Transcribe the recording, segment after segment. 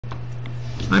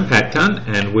I'm Pacton,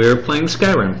 and we're playing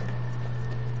Skyrim.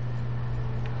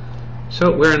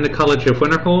 So we're in the College of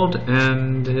Winterhold,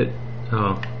 and it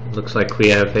looks like we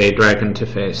have a dragon to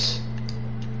face.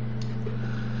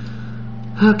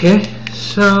 Okay,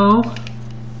 so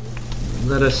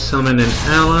let us summon an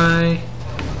ally,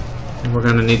 and we're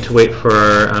going to need to wait for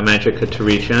our magicka to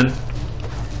regen.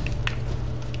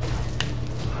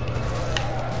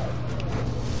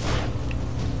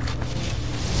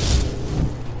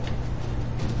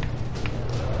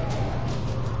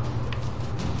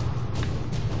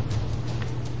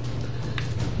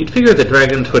 You'd figure the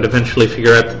dragons would eventually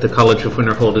figure out that the College of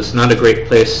Winterhold is not a great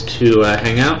place to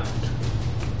hang out.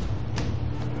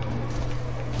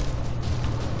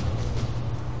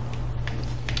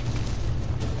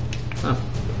 Huh.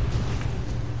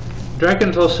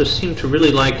 Dragons also seem to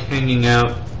really like hanging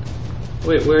out...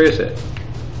 Wait, where is it?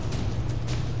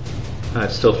 Ah,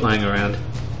 it's still flying around.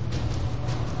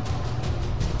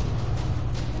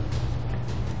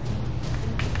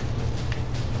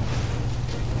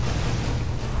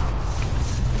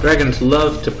 Dragons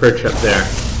love to perch up there.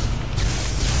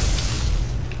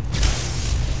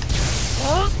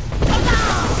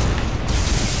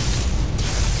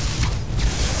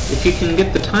 If you can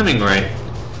get the timing right,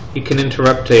 you can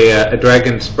interrupt a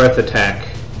dragon's breath attack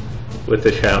with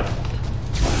a shout.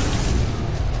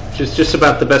 Which is just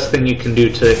about the best thing you can do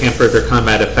to hamper their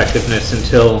combat effectiveness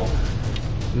until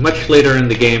much later in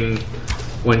the game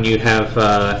when you have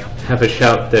a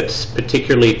shout that's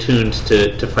particularly tuned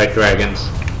to fight dragons.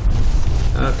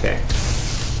 Okay.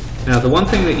 Now the one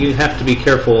thing that you have to be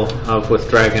careful of with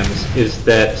dragons is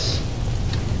that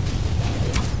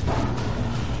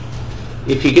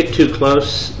if you get too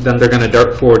close, then they're going to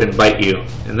dart forward and bite you,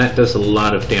 and that does a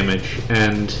lot of damage,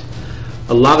 and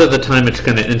a lot of the time it's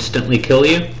going to instantly kill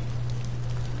you,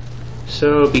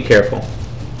 so be careful.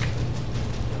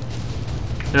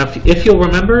 Now if you'll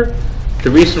remember,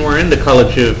 the reason we're in the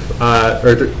College of,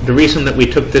 or the reason that we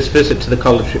took this visit to the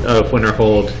College of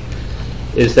Winterhold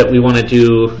is that we want to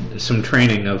do some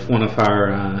training of one of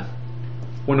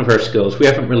our skills. We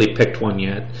haven't really picked one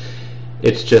yet.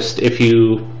 It's just if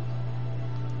you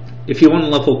want to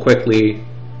level quickly,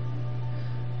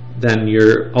 then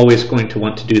you're always going to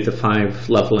want to do the 5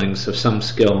 levelings of some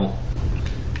skill,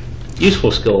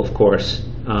 useful skill of course,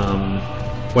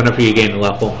 whenever you gain a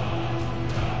level.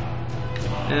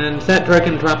 And that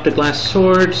dragon dropped a glass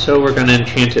sword, so we're going to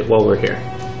enchant it while we're here.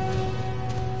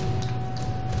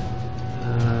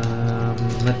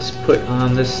 Let's put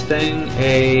on this thing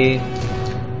a, I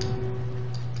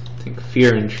think,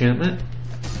 fear enchantment.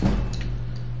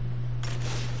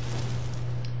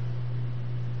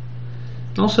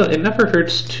 Also, it never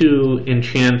hurts to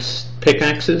enchant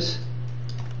pickaxes,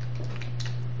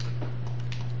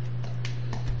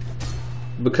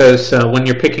 because when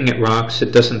you're picking at rocks,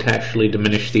 it doesn't actually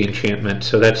diminish the enchantment,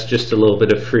 so that's just a little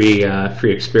bit of free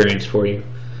experience for you.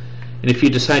 And if you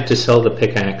decide to sell the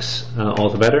pickaxe, all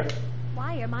the better.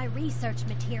 Why are my research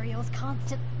materials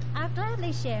constant? I'll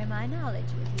gladly share my knowledge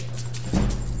with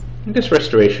you. I guess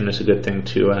restoration is a good thing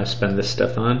to spend this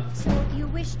stuff on. So you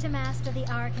wish to master the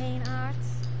arcane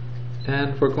arts?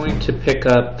 And we're going to pick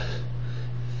up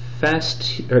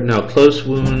close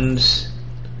wounds,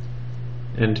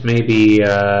 and maybe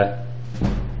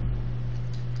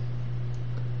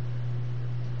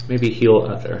heal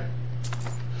other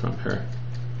from her.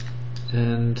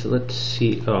 And let's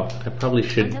see. Oh, I probably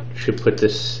should put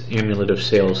this amulet of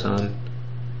sails on.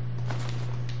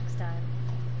 Next time.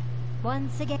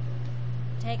 Once again,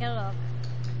 take a look.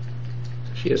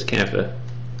 She has Canva.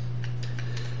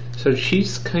 So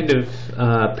she's kind of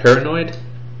paranoid,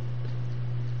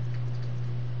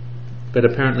 but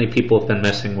apparently people have been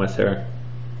messing with her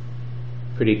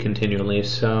pretty continually,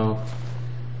 so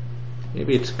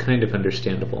maybe it's kind of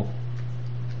understandable.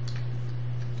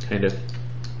 Kind of.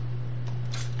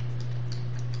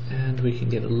 And we can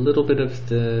get a little bit of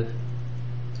the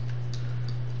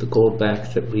gold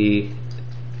back that we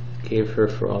gave her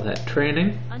for all that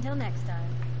training. Until next time.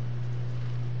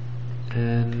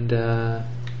 And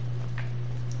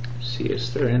see,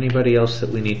 is there anybody else that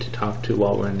we need to talk to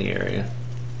while we're in the area?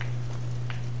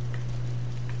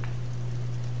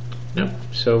 Nope,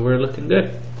 so we're looking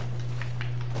good.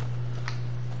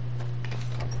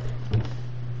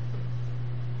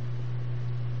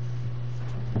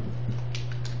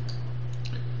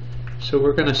 So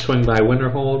we're going to swing by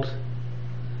Winterhold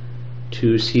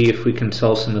to see if we can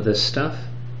sell some of this stuff.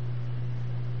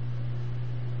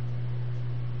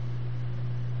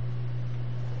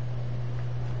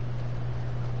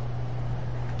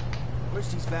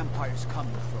 Where's these vampires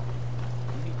coming from?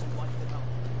 We need to wipe them out.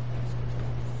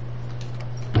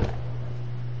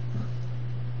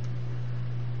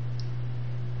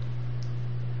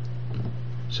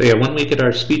 So yeah, when we get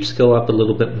our speech skill up a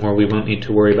little bit more, we won't need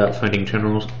to worry about finding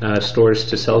general stores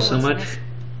to sell so much.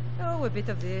 Oh, a bit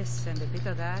of this and a bit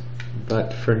of that.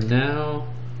 But for now,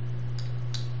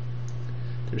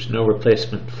 there's no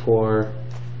replacement for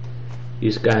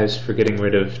these guys for getting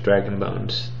rid of dragon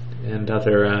bones and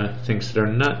other things that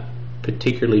are not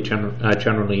particularly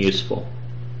generally useful.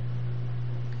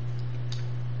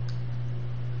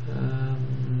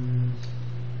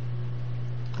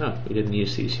 Oh, we didn't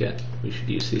use these yet. We should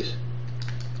use these.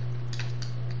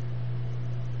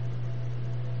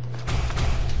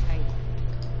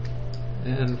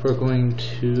 And we're going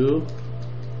to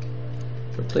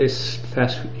replace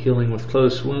fast healing with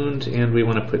closed wounds, and we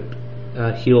want to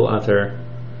put heal other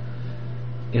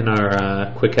in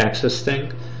our quick access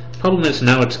thing. Problem is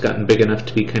now it's gotten big enough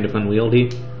to be kind of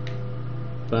unwieldy,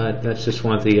 but that's just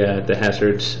one of the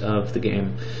hazards of the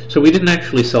game. So we didn't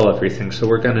actually sell everything, so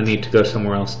we're going to need to go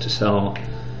somewhere else to sell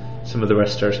some of the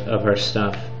rest of our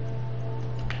stuff.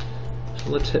 So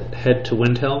let's head to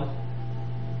Windhelm.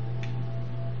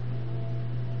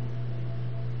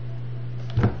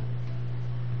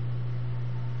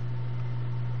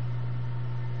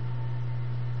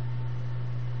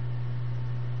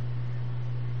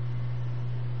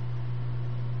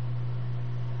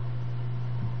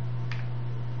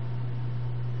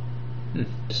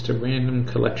 Just a random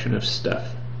collection of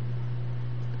stuff.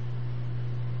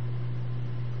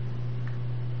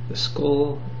 The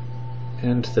skull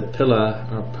and the pillar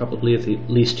are probably the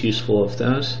least useful of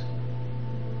those.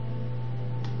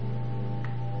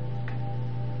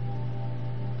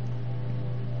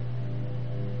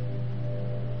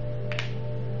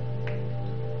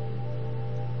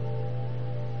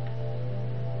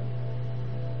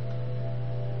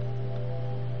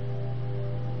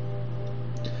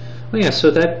 Oh yeah,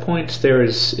 so that point there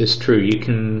is true. You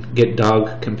can get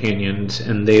dog companions,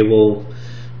 and they will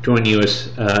join you as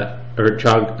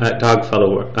dog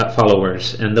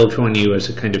followers, and they'll join you as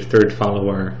a kind of third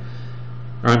follower,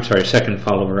 or I'm sorry, second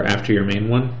follower after your main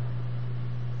one.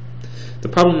 The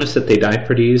problem is that they die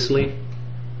pretty easily,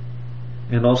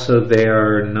 and also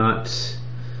they're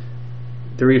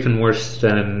even worse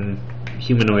than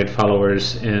humanoid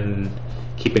followers in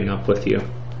keeping up with you.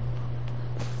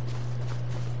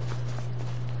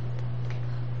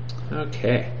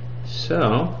 Okay,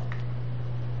 so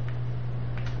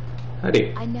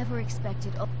howdy. I never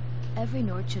expected every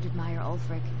Nord should admire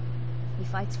Ulfric. He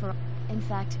fights for. In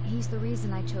fact, he's the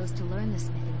reason I chose to learn the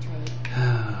smithing trade.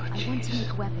 Oh, I want to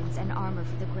make weapons and armor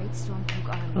for the great Stormcloak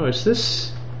army. Oh, is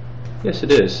this? Yes,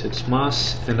 it is. It's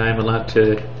moss, and I'm allowed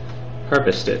to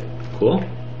harvest it. Cool.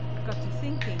 Got to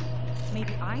thinking,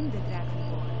 maybe I'm the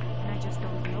Dragonborn, and I just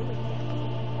don't know it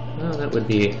yet. Well, that would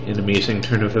be an amusing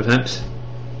turn of events.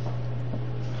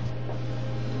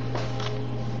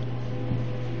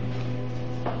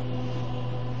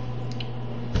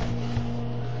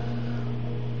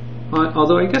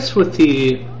 Although I guess with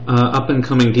the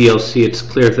up-and-coming DLC, it's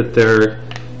clear that there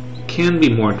can be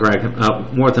more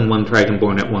than one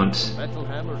Dragonborn at once. Metal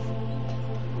hammer.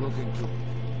 Looking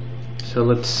to. So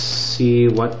let's see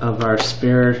what of our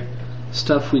spare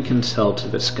stuff we can sell to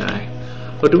this guy.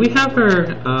 Oh, do we have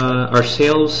our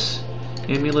sales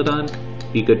amulet on?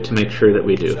 Be good to make sure that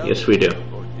we do. Yes, we do.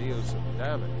 Or deals some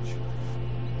damage.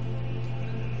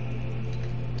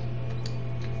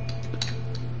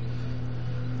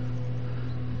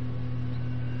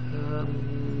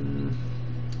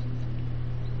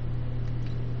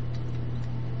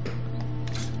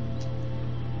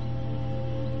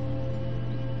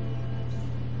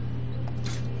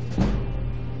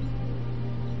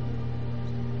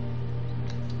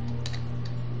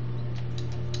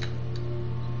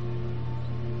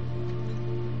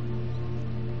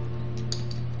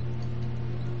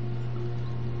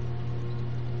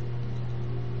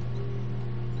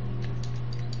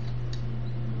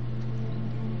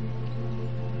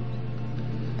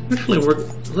 Actually,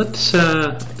 let's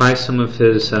buy some of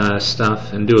his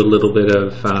stuff and do a little bit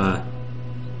of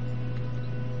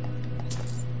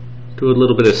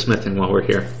smithing while we're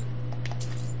here.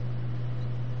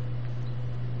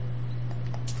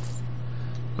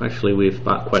 Actually, we've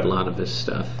bought quite a lot of his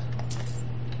stuff.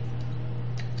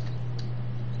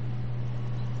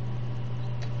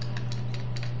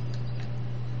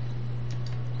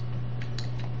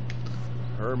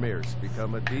 Hermir's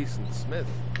become a decent smith.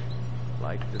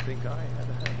 Like to think I had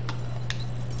a hand.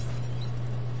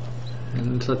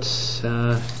 And let's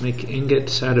make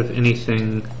ingots out of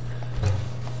anything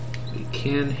we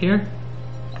can here.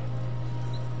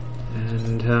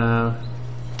 And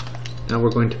now we're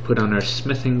going to put on our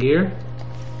smithing gear.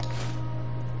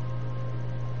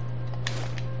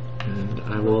 And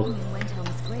I will. Windhelm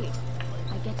is great.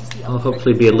 I get to see I'll Ulfric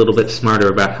hopefully be a little bit smarter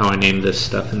about how I name this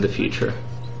stuff in the future.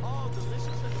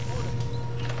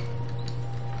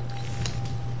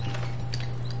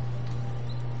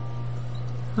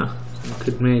 Huh. I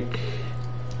could make...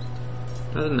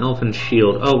 not an elven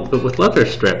shield. Oh, but with leather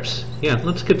strips. Yeah,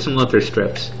 let's get some leather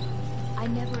strips. I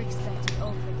never expected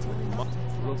Ulfric to live.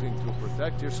 Looking to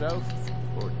protect yourself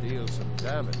or deal some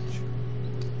damage?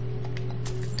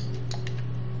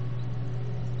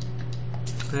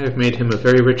 I have made him a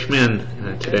very rich man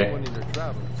today. Anyone in your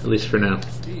travels, At least for now.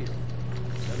 steal.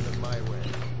 Send them my way.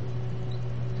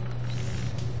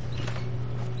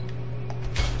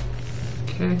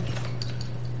 Okay.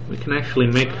 We can actually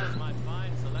make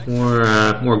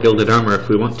more gilded armor if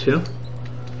we want to.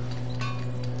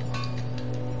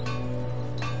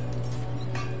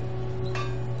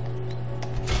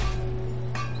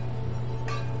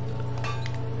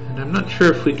 And I'm not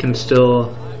sure if we can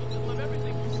still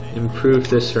improve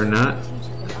this or not.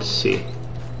 Let's see.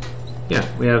 Yeah,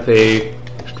 we have a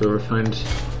extra refined.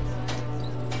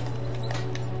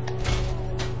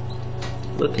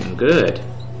 Looking good.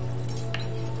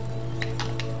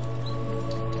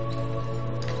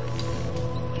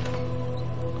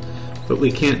 But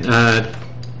we can't,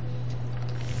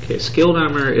 okay, scaled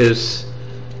armor is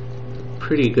a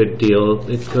pretty good deal.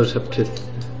 It goes up to,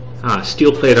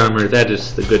 steel plate armor, that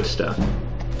is the good stuff.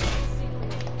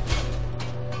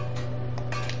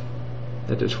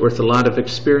 That is worth a lot of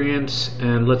experience,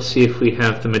 and let's see if we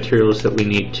have the materials that we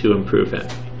need to improve it.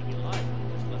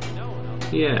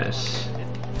 Yes.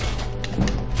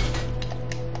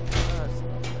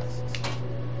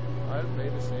 I'll pay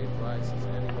the same price as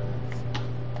anyone else.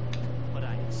 But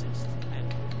I insist, and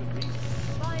with good reason.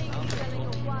 Buying and selling a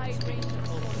wide range of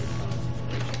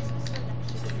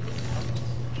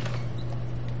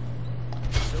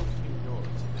So few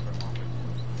lords have ever offered.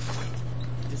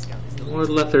 Discount is the More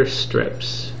leather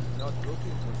strips. Not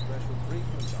looking for special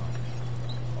treatment on it.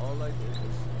 All I did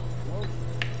was close it.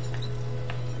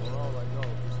 For all I know,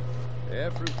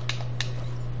 every...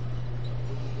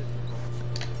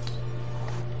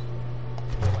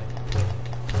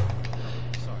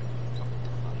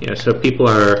 Yeah, so people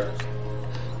are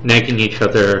nagging each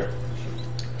other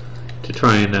to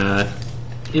try and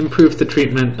improve the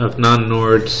treatment of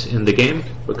non-Nords in the game,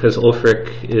 because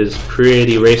Ulfric is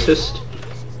pretty racist.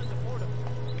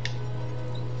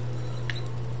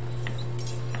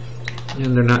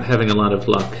 And they're not having a lot of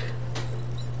luck.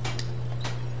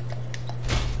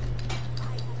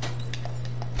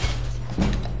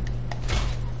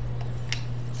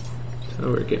 So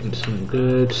we're getting some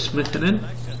good smithing in.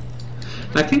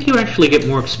 I think you actually get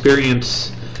more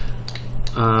experience.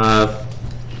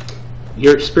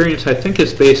 Your experience, I think,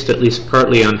 is based at least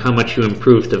partly on how much you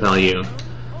improve the value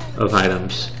of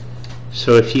items.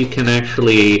 So if you can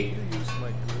actually,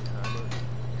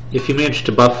 if you manage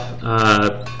to buff,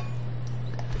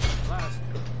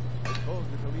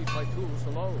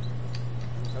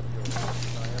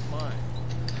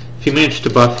 if you manage to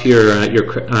buff your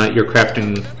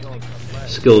crafting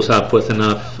skills up with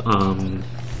enough, behind the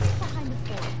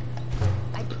fort.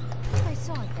 I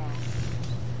saw it there.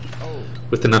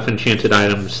 with enough enchanted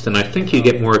items, then I think you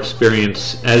get more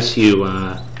experience as you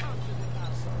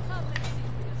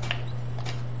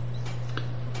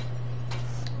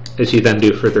then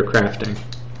do further crafting.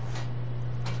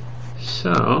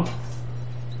 So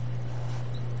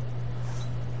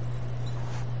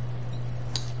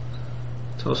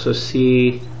let's also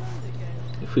see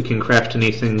if we can craft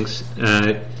anything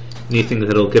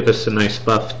that'll give us a nice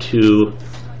buff to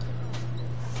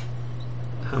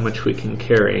how much we can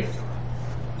carry.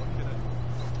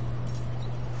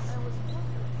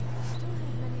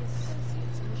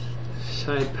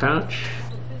 Side pouch.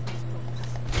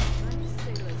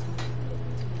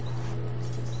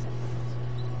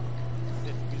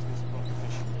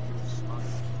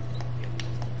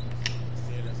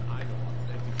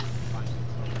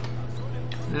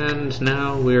 And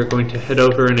now we're going to head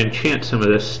over and enchant some of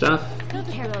this stuff. Be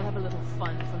careful, I'll have a little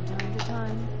fun from time to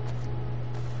time.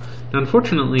 Now,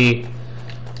 unfortunately,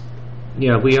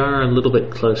 yeah, we are a little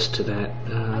bit close to that.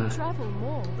 I travel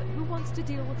more, but who wants to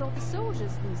deal with all the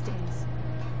soldiers these days?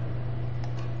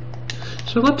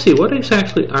 So let's see, what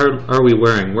exactly are we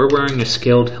wearing? We're wearing a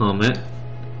scaled helmet,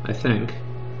 I think.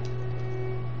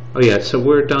 Oh yeah, so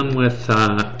we're done with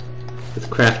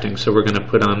crafting, so we're going to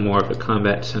put on more of a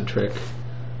combat-centric.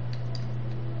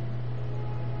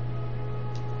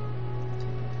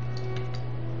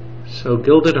 So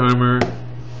gilded armor,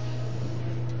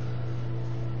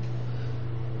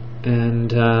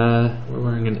 and we're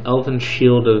wearing an elven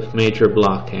shield of major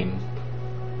blocking.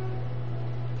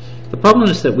 The problem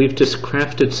is that we've just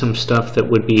crafted some stuff that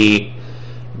would be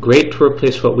great to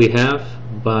replace what we have,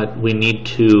 but we need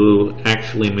to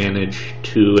actually manage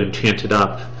to enchant it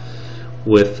up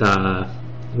with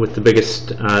the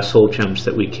biggest soul gems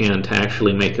that we can to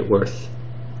actually make it worth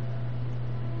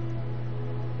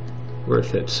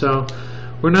it. So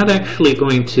we're not actually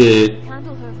going to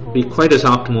be quite as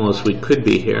optimal as we could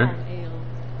be here.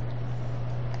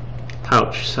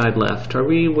 Pouch, side left. Are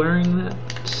we wearing that?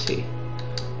 Let's see.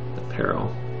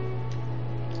 Apparel.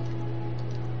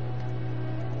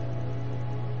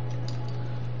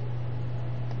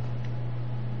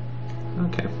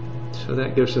 Okay, so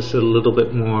that gives us a little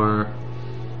bit more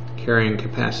carrying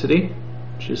capacity,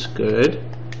 which is good.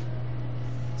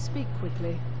 Speak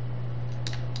quickly.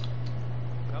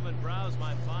 Come and browse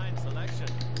my fine selection.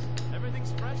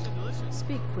 Everything's fresh and delicious.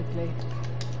 Speak quickly.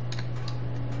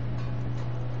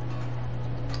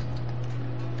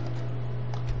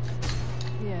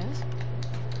 Yes?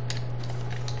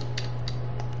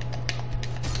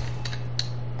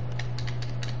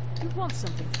 You want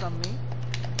something from me?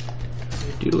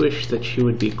 I do wish that you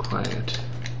would be quiet.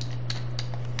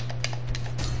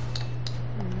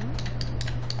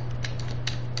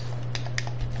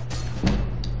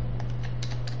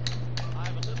 I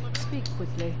have a little of Speak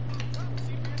quickly.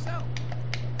 see for yourself.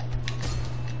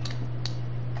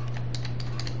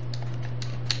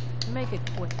 Make it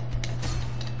quick.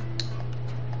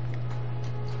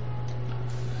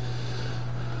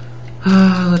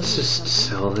 Let's just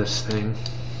sell this thing.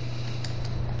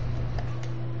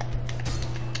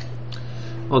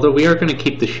 Although we are going to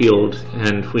keep the shield,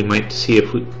 and we might see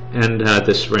if we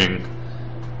this ring.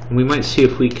 And we might see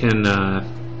if we can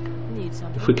Need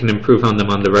something. improve on them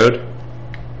on the road.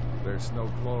 There's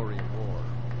no glory in war.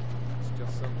 It's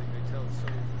just something they tell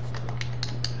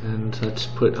soldiers. And let's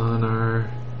put on our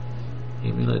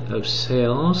amulet of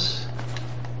sales.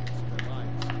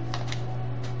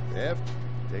 F,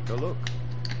 take a look.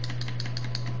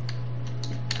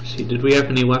 See, did we have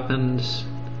any weapons?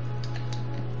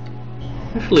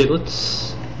 Actually,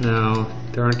 let's... No,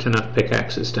 there aren't enough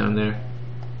pickaxes down there.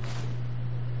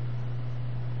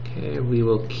 Okay, we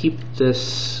will keep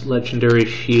this legendary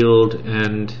shield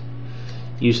and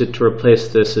use it to replace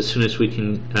this as soon as we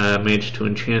can manage to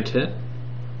enchant it.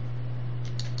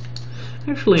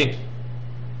 Actually,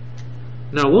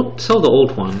 no, we'll sell the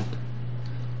old one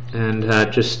and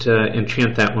just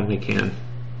enchant that when we can.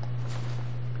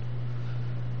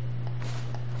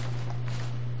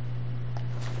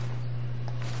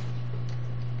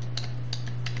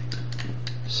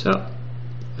 So,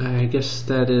 I guess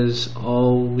that is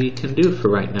all we can do for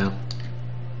right now.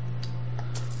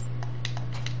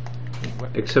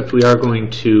 Except we are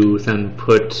going to then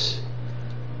put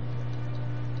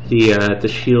the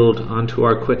shield onto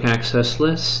our quick access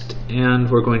list, and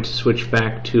we're going to switch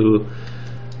back to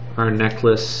our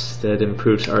necklace that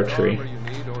improves archery. Armor you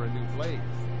need or a new blade.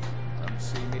 Come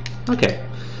see me. Okay,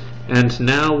 and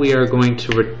now we are going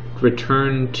to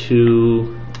return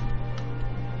to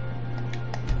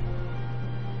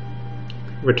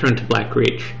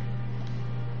Blackreach.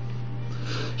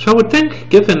 So I would think,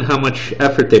 given how much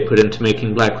effort they put into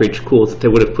making Blackreach cool, that they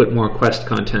would have put more quest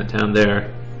content down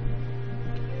there.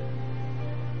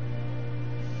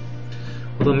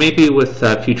 Although maybe with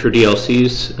future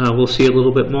DLCs we'll see a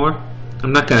little bit more.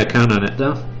 I'm not going to count on it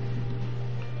though.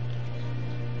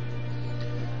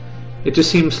 It just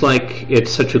seems like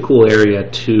it's such a cool area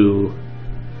to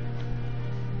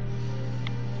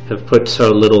have put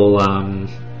so little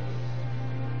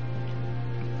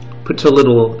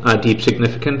deep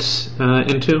significance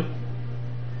into.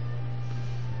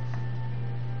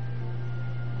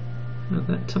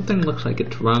 Something looks like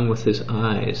it's wrong with his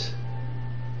eyes.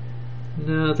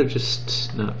 No, they're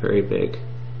just not very big.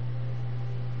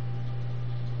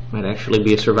 Might actually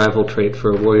be a survival trait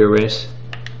for a warrior race.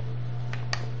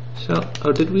 So,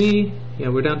 oh, did we? Yeah,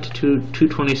 we're down to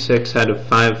 226 out of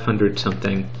 500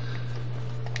 something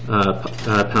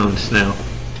pounds now.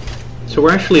 So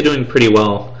we're actually doing pretty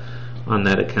well on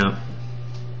that account.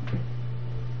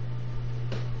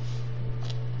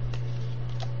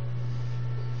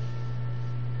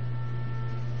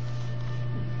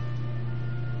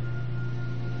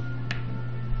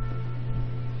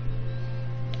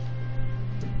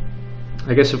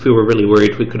 I guess if we were really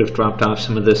worried, we could have dropped off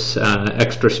some of this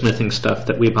extra smithing stuff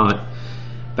that we bought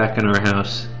back in our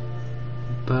house.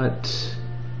 But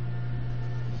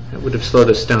that would have slowed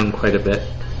us down quite a bit.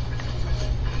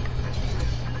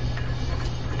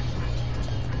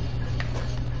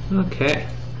 Okay,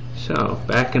 so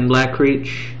back in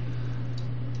Blackreach,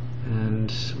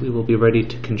 and we will be ready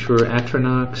to conjure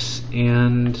Atronox,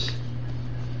 and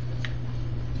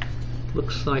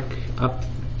looks like up.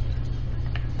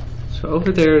 So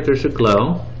over there, there's a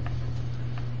glow.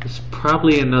 It's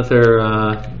probably another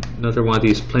another one of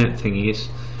these plant thingies.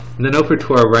 And then over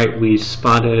to our right we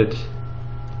spotted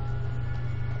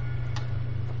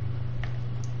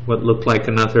what looked like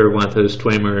another one of those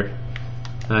Dwemer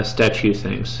statue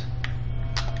things.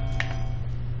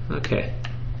 Okay.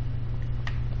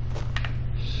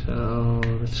 So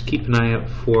let's keep an eye out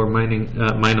for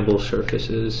mineable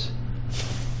surfaces.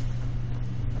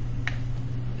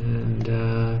 And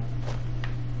oh,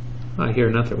 I hear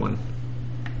another one.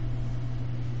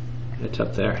 It's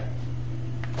up there.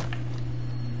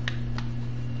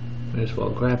 Might as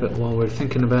well grab it while we're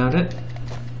thinking about it.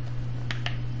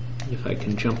 If I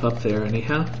can jump up there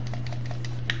anyhow.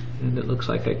 And it looks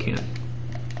like I can.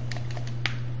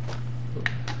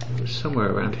 It was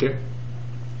somewhere around here.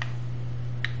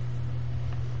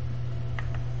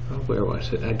 Oh, where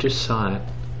was it? I just saw it.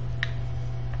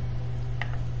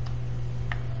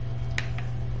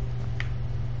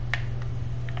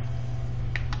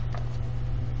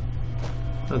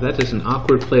 Oh, that is an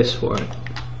awkward place for it.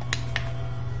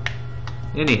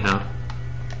 Anyhow,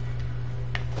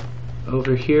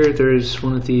 over here there's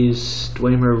one of these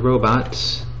Dwemer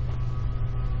robots.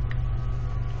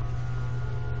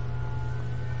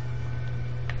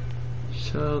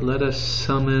 So let us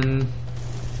summon...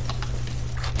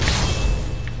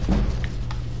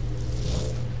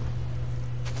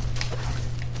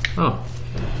 Oh,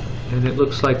 and it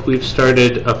looks like we've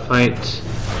started a fight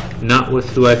not with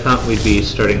who I thought we'd be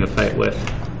starting a fight with.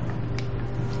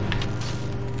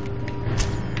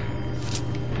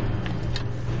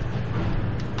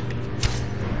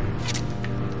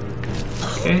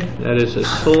 Okay, that is a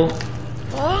soul.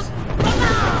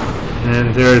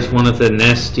 And there's one of the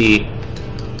nasty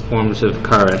forms of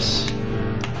Karis.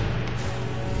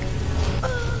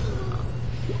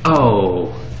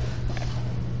 Oh.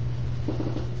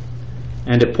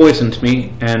 And it poisoned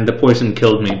me, and the poison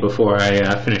killed me before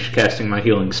I finished casting my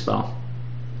healing spell.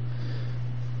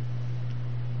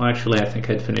 Well, actually, I think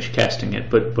I'd finished casting it,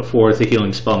 but before the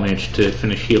healing spell managed to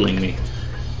finish healing me.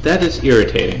 That is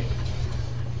irritating.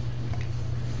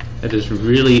 That is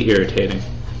really irritating.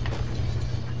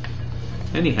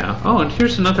 Anyhow, oh, and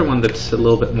here's another one that's a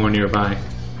little bit more nearby.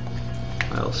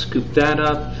 I'll scoop that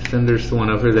up, then there's the one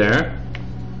over there.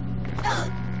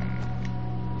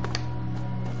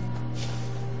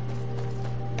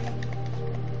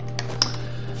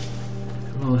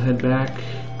 We'll head back,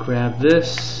 grab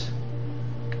this,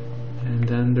 and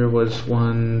then there was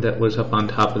one that was up on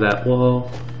top of that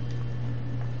wall.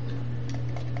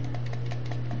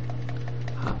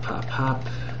 Hop, hop, hop.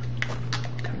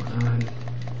 Come on.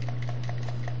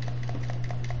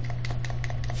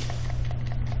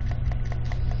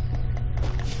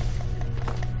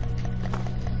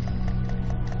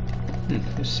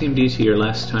 This seemed easier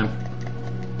last time.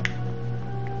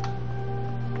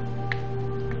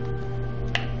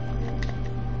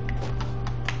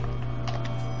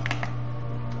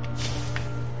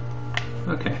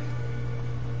 Okay,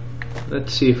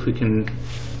 let's see if we can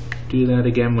do that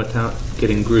again without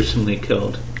getting gruesomely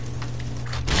killed.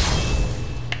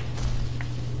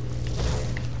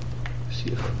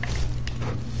 See if...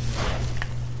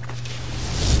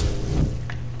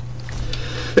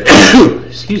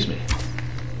 Excuse me.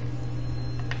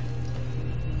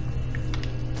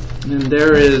 And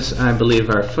there is, I believe,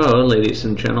 our foe, ladies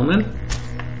and gentlemen.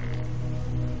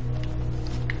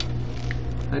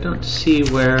 I don't see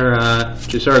where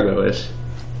Jizargo is.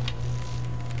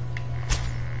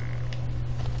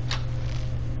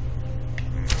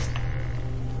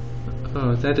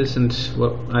 Oh, that isn't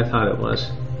what I thought it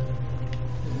was.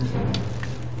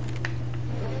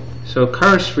 So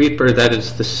Karis Reaper, that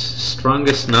is the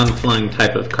strongest non-flying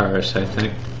type of Karis, I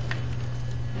think.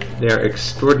 They are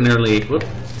extraordinarily... Whoop,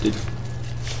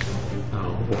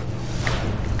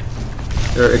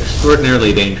 they're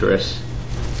extraordinarily dangerous.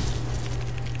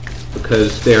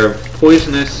 Because they're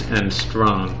poisonous and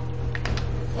strong.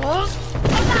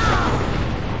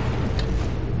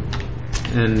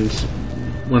 And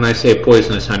when I say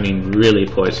poisonous, I mean really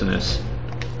poisonous.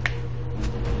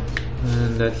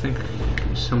 And I think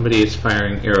somebody is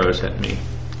firing arrows at me.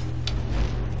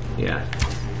 Yeah.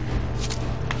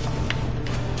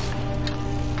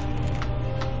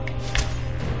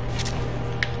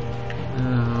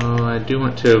 Oh, I do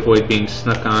want to avoid being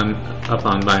snuck up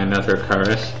on by another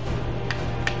Karis.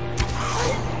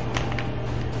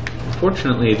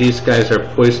 Unfortunately, these guys are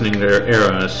poisoning their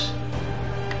arrows.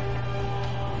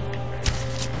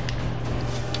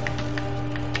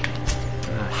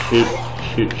 Shoot,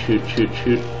 shoot, shoot, shoot,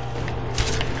 shoot.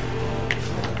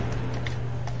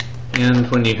 And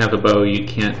when you have a bow, you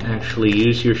can't actually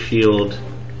use your shield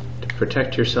to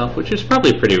protect yourself, which is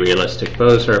probably pretty realistic.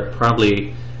 Bows are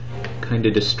probably kind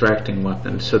of distracting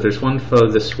weapon. So there's one foe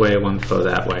this way, one foe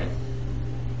that way.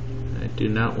 I do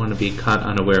not want to be caught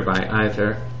unaware by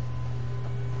either.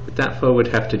 But that foe would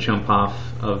have to jump off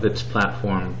of its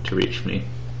platform to reach me.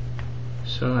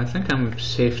 So I think I'm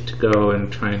safe to go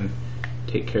and try and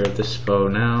take care of this foe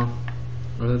now.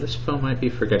 Although this foe might be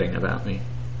forgetting about me.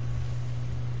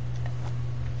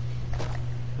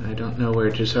 I don't know where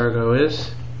Jizargo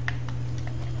is.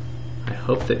 I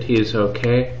hope that he is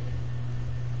okay.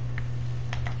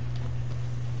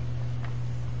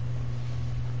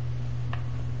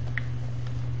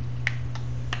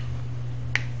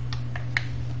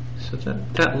 So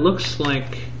that looks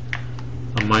like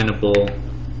a mineable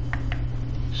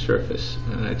surface.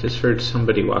 I just heard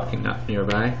somebody walking up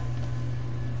nearby.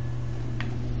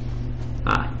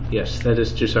 Ah, yes, that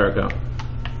is Jizargo.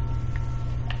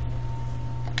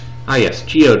 Ah yes,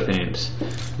 geode veins.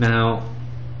 Now,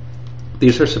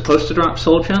 these are supposed to drop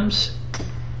soul gems,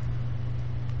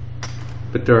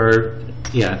 but there are,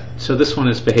 yeah, so this one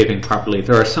is behaving properly.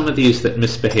 There are some of these that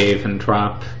misbehave and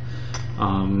drop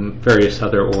various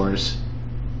other ores,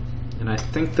 and I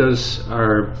think those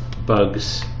are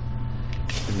bugs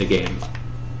in the game.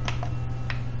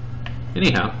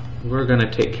 Anyhow, we're going to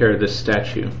take care of this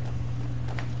statue.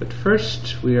 But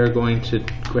first, we are going to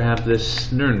grab this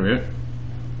Nirnroot.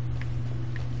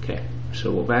 Okay,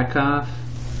 so we'll back off,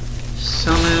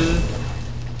 summon,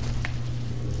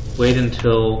 wait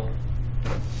until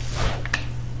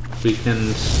we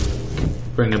can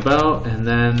bring a bow, and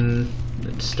then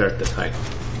let's start the fight.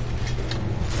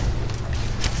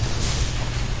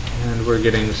 And we're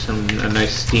getting a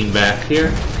nice steam bath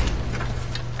here.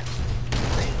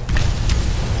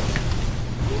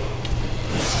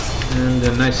 And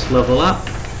a nice level up,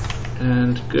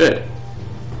 and good.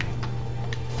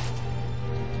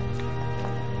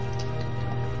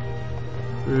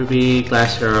 Ruby,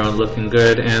 glass arrow looking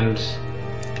good, and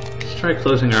let's try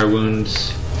closing our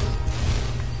wounds.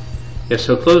 Yeah,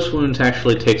 so closed wounds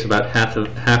actually takes about half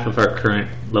of our current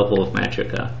level of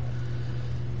magicka.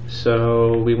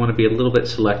 So we want to be a little bit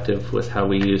selective with how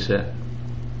we use it.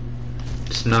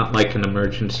 It's not like an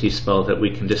emergency spell that we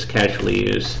can just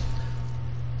casually use,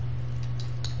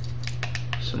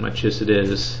 so much as it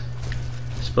is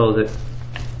a spell that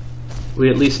we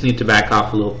at least need to back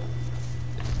off a little.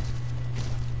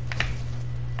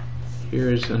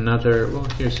 Here's another, well,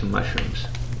 here's some mushrooms,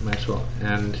 might as well.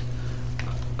 And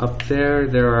up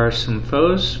there are some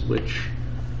foes, which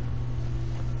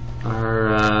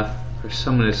are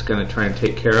someone is going to try and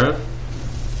take care of.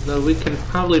 Though we can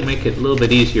probably make it a little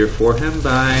bit easier for him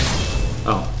by,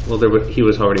 oh, well, he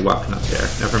was already walking up there.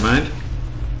 Never mind.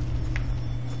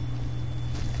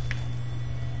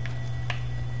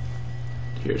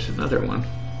 Here's another one.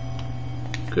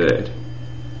 Good.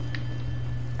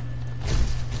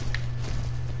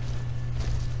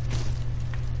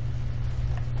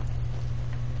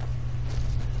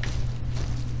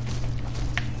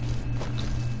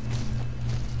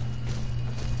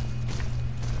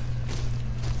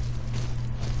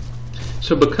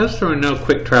 So because there are no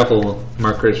quick travel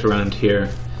markers around here,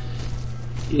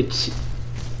 it's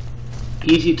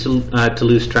easy to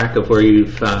lose track of where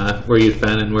you've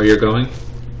been and where you're going.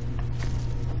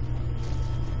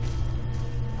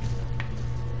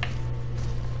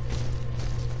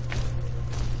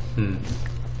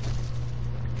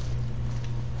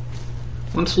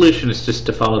 One solution is just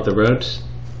to follow the roads.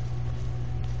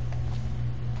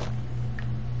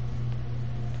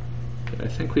 But I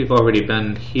think we've already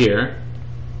been here.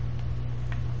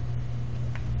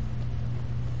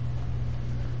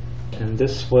 And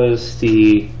this was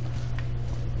the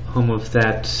home of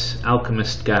that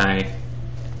alchemist guy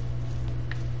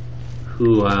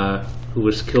who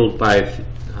was killed by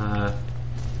the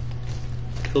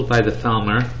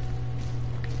Thalmor.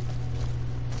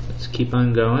 Let's keep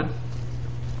on going.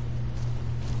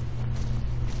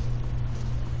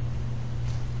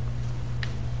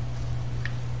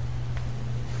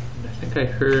 And I think I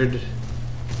heard.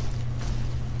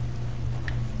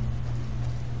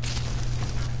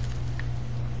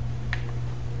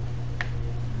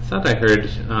 I thought I heard,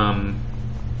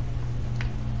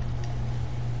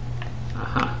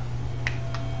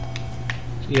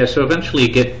 yeah, so eventually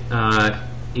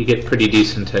you get pretty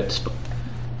decent at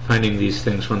finding these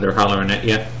things when they're hollering at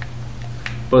you,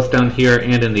 both down here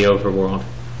and in the overworld.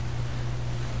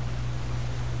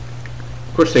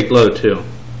 Of course they glow too.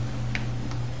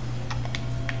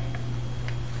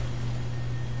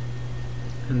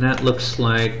 And that looks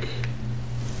like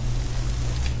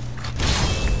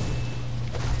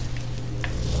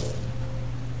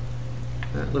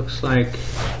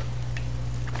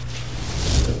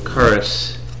the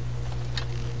Chorus.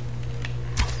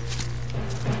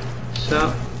 this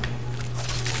out.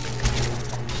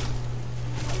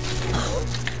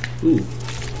 Ooh.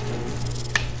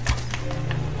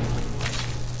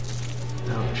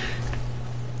 Ouch.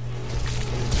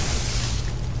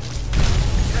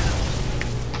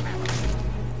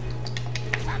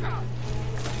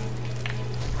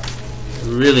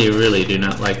 Really do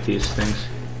not like these things.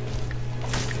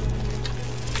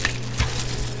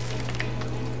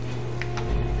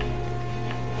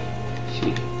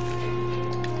 See.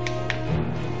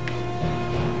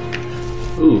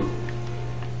 Ooh.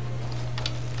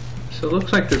 So it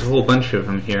looks like there's a whole bunch of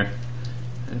them here,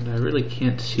 and I really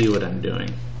can't see what I'm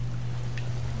doing.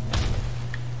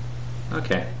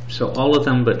 Okay, so all of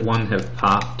them but one have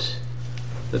popped.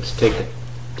 Let's take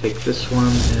this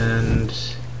one and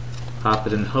pop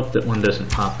it and hope that one doesn't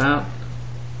pop out.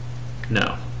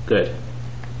 No. Good.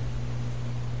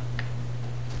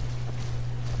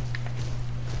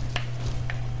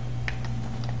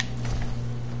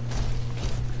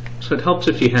 So it helps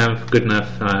if you have good enough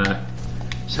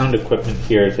sound equipment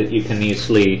here that you can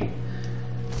easily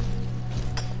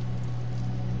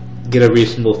get a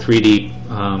reasonable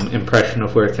 3D impression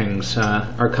of where things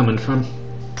are coming from.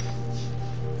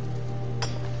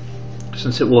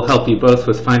 Since it will help you both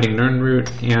with finding an urn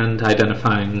route and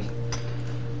identifying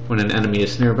when an enemy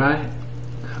is nearby.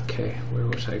 Okay, where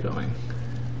was I going?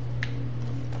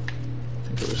 I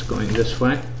think it was going this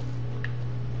way.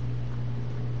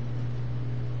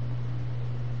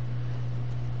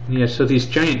 Yeah, so these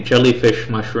giant jellyfish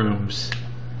mushrooms,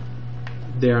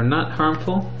 they are not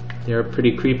harmful. They are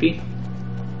pretty creepy.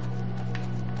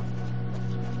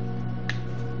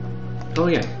 Oh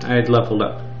yeah, I had leveled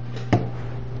up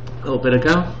a little bit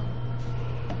ago.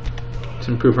 Let's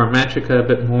improve our magicka a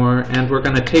bit more, and we're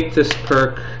going to take this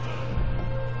perk.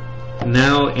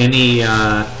 Now any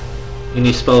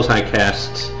spells I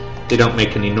cast, they don't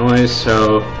make any noise,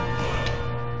 so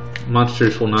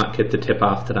monsters will not get the tip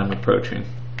off that I'm approaching,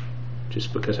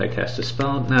 just because I cast a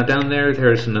spell. Now down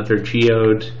there's another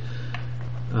geode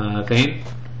vein,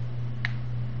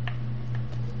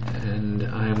 and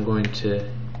I'm going to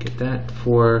get that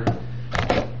for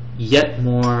yet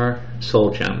more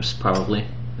soul gems, probably,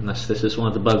 unless this is one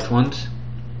of the bugged ones.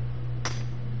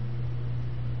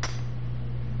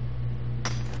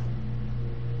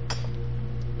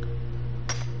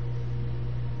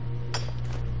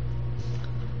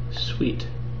 Sweet.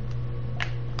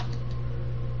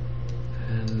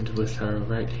 And with our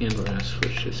right hand, we're going to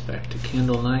switch this back to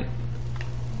candlelight.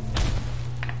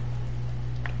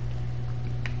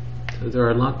 So there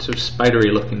are lots of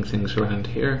spidery looking things around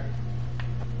here.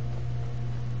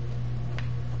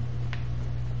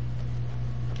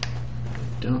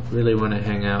 Don't really want to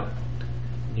hang out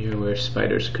near where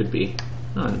spiders could be.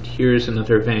 Oh, and here's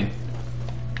another vein.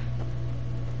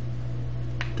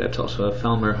 That's also a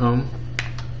Felmer home.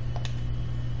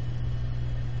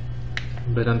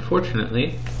 But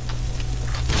unfortunately,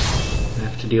 I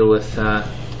have to deal with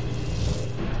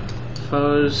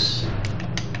foes.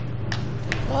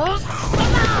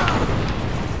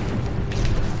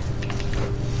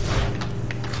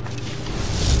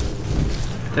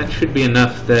 That should be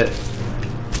enough that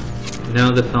now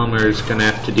the Felmer is going to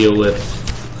have to deal with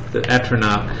the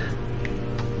Atronach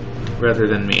rather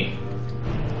than me.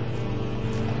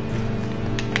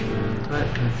 But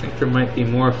I think there might be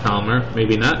more Felmer,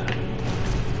 maybe not.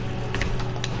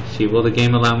 See, will the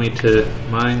game allow me to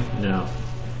mine? No.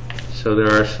 So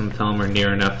there are some Felmer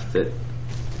near enough that...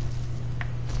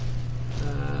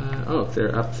 oh,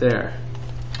 they're up there.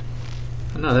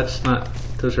 Oh, no, that's not...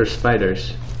 those are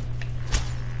spiders.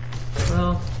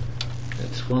 Well,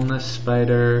 it's Wellness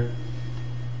Spider.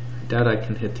 I doubt I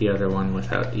can hit the other one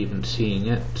without even seeing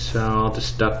it, so I'll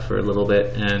just duck for a little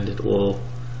bit and it will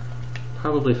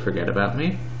probably forget about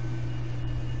me.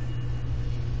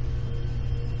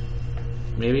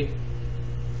 Maybe?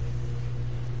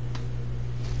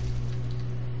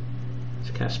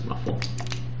 Let's cast Muffle.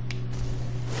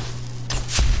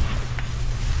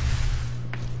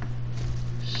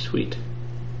 Sweet.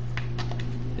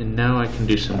 And now I can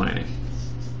do some mining.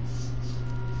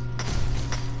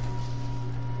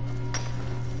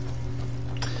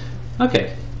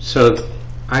 Okay, so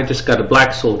I just got a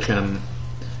black soul gem.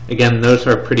 Again, those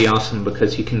are pretty awesome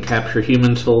because you can capture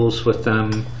human souls with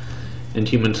them, and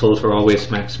human souls are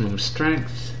always maximum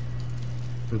strength.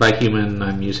 And by human,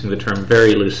 I'm using the term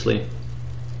very loosely.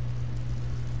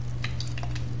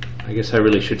 I guess I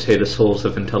really should say the souls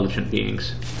of intelligent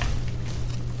beings.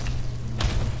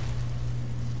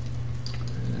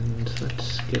 And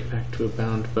let's get back to a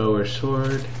bound bow or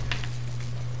sword.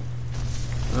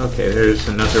 Okay, there's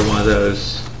another one of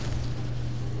those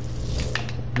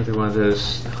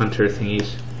hunter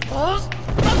thingies. Let's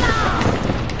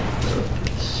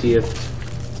see if...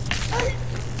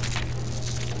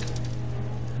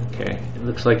 Okay, it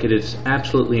looks like it is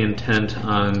absolutely intent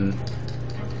on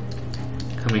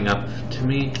coming up to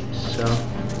me, so...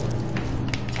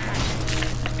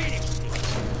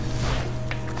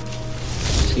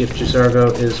 See if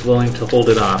Jizargo is willing to hold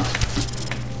it off.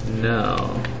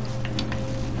 No.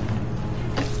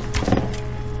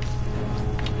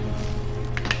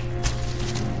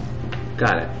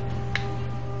 Got it.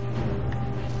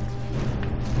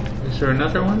 Is there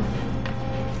another one?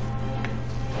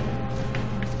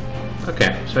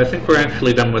 Okay, so I think we're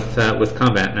actually done with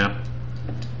combat now.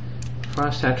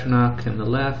 Frost Atronach in the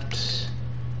left,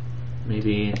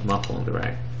 maybe Muffle on the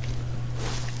right.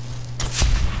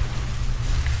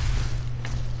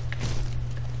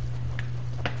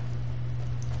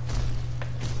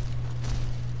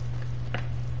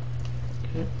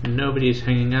 Okay, nobody's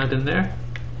hanging out in there.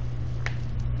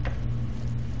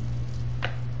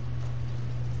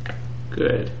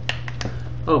 Good.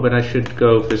 Oh, but I should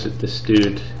go visit this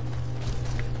dude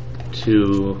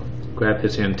to grab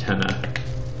his antenna.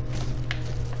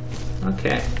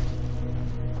 Okay.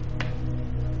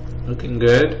 Looking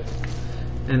good.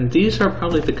 And these are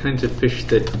probably the kinds of fish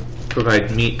that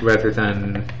provide meat rather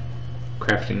than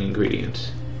crafting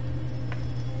ingredients.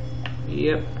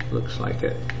 Yep, looks like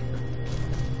it.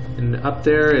 And up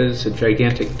there is a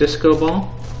gigantic disco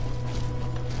ball.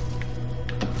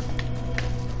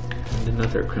 And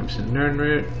another Crimson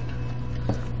Nirnroot.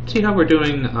 Let's see how we're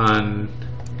doing on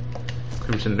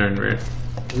Crimson Nirnroot.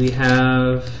 We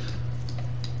have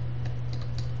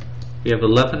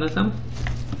 11 of them.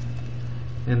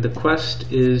 And the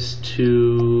quest is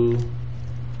to...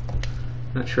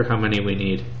 not sure how many we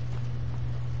need.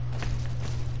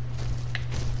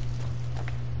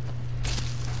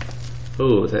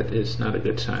 Oh, that is not a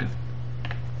good sign.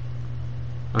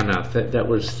 Oh no, that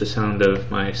was the sound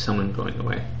of my summon going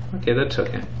away. Okay, that's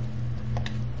okay.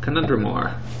 Conundrum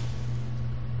more.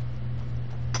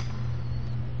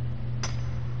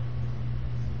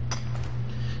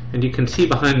 And you can see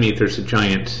behind me there's a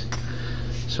giant.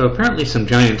 So apparently some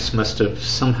giants must have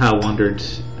somehow wandered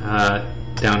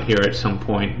down here at some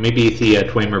point. Maybe the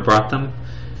Dwemer brought them.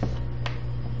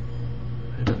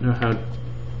 I don't know how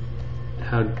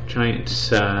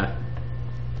giants and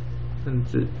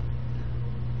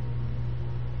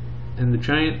the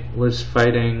giant was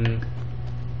fighting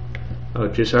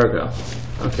Jizargo.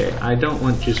 Okay, I don't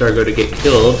want Jizargo to get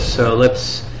killed, so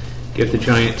let's give the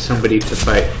giant somebody to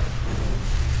fight.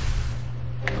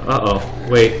 Uh-oh,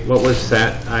 wait, what was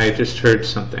that? I just heard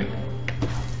something.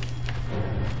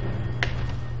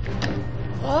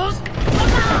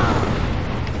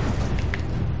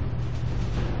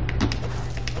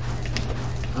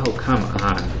 Oh, come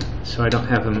on. So I don't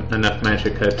have enough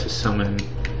magicka to summon...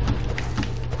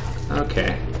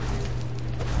 Okay.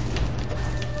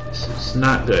 This is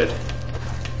not good.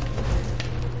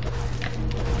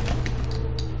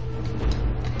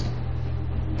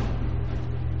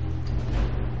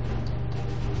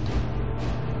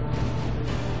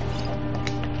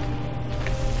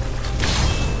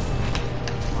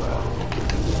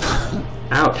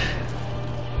 Ouch.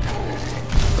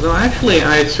 Although actually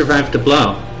I survived a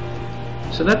blow.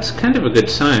 So that's kind of a good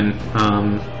sign.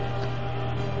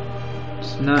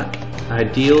 It's not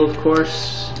ideal, of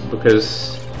course,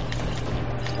 because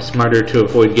it's smarter to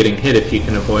avoid getting hit if you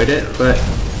can avoid it, but...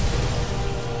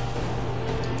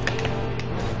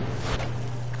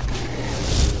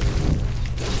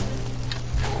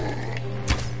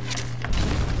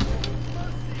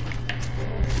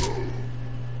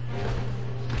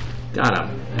 Got him.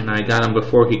 And I got him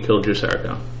before he killed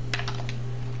Jizargo.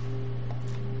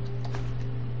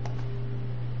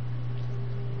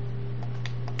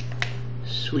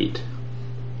 Sweet.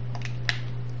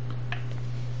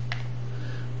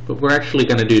 But we're actually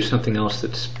going to do something else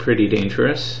that's pretty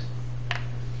dangerous.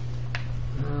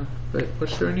 But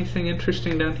was there anything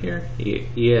interesting down here?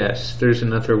 Yes, there's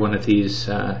another one of these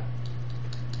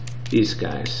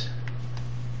guys.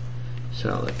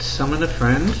 So let's summon a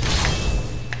friend.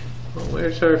 Well,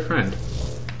 where's our friend?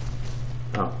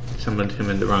 Oh, summoned him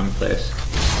in the wrong place.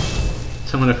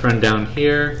 Summon a friend down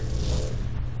here.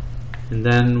 And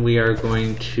then we are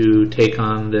going to take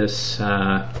on this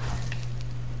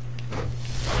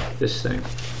this thing.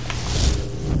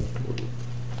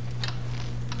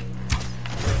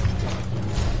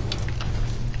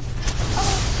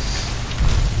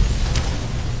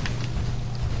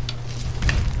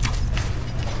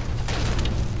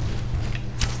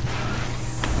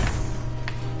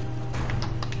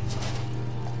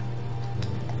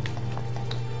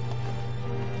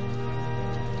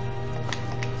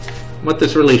 what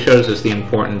this really shows is the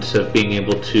importance of being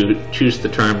able to choose the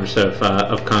terms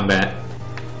of combat.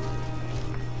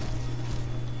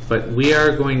 But we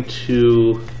are going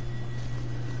to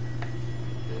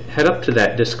head up to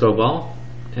that disco ball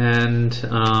and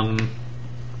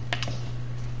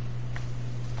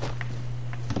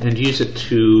use it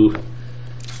to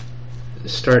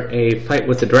start a fight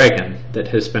with the dragon that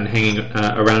has been hanging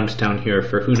around down here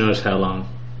for who knows how long.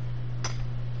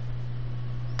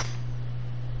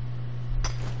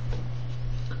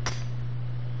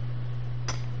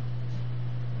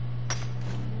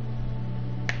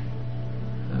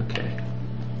 Okay.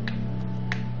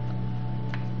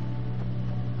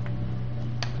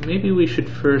 Maybe we should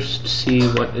first see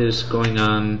what is going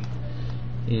on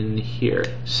in here.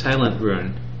 Silent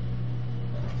Ruin.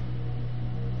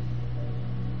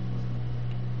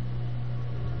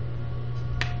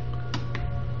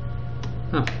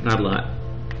 Oh, not a lot.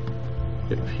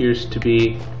 It appears to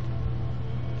be...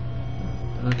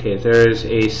 Okay, there's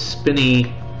a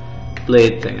spinny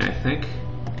blade thing, I think.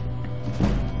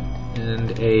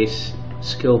 And a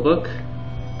skill book.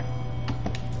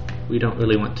 We don't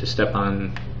really want to step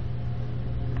on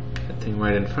that thing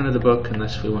right in front of the book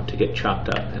unless we want to get chopped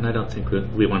up. And I don't think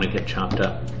we want to get chopped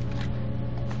up.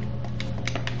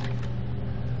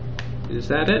 Is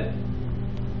that it?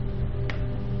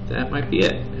 That might be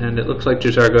it. And it looks like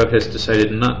Jazargo has decided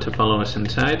not to follow us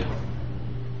inside.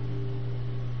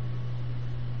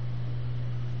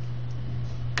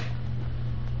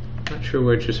 Not sure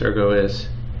where Jazargo is.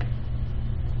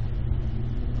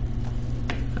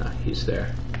 Ah, he's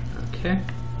there. Okay.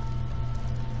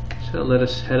 So let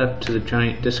us head up to the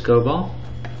giant disco ball.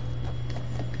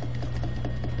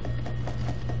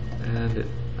 And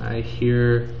I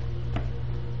hear...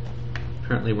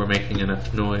 Apparently we're making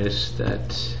enough noise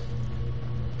that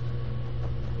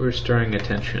we're stirring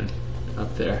attention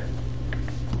up there.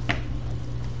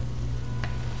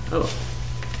 Oh.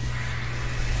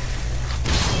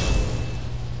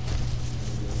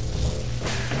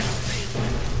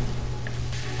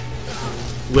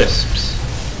 Wisps.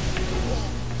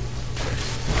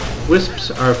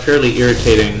 Wisps are fairly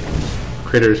irritating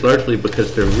critters, largely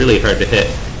because they're really hard to hit.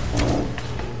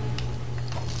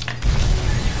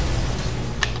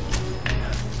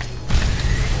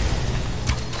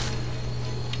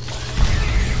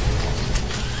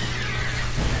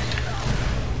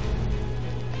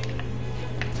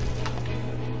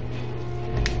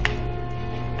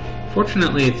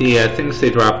 Fortunately, the things they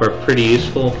drop are pretty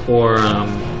useful for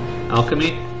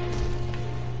alchemy,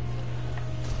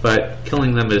 but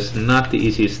killing them is not the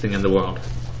easiest thing in the world.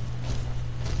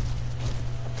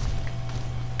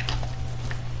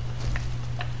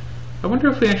 I wonder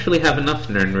if we actually have enough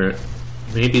Nirnroot.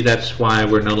 Maybe that's why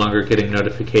we're no longer getting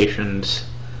notifications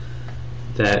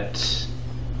that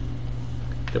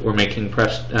we're making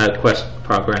quest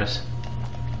progress.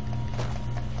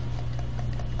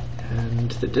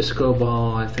 And the disco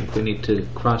ball, I think we need to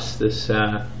cross this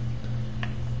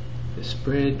this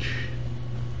bridge.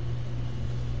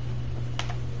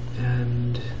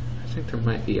 And I think there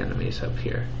might be enemies up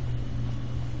here.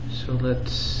 So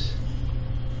let's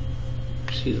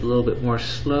proceed a little bit more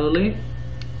slowly.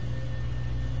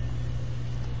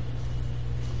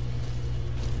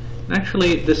 And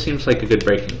actually, this seems like a good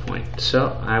breaking point.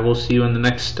 So I will see you in the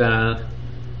next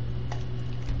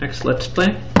Let's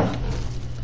Play.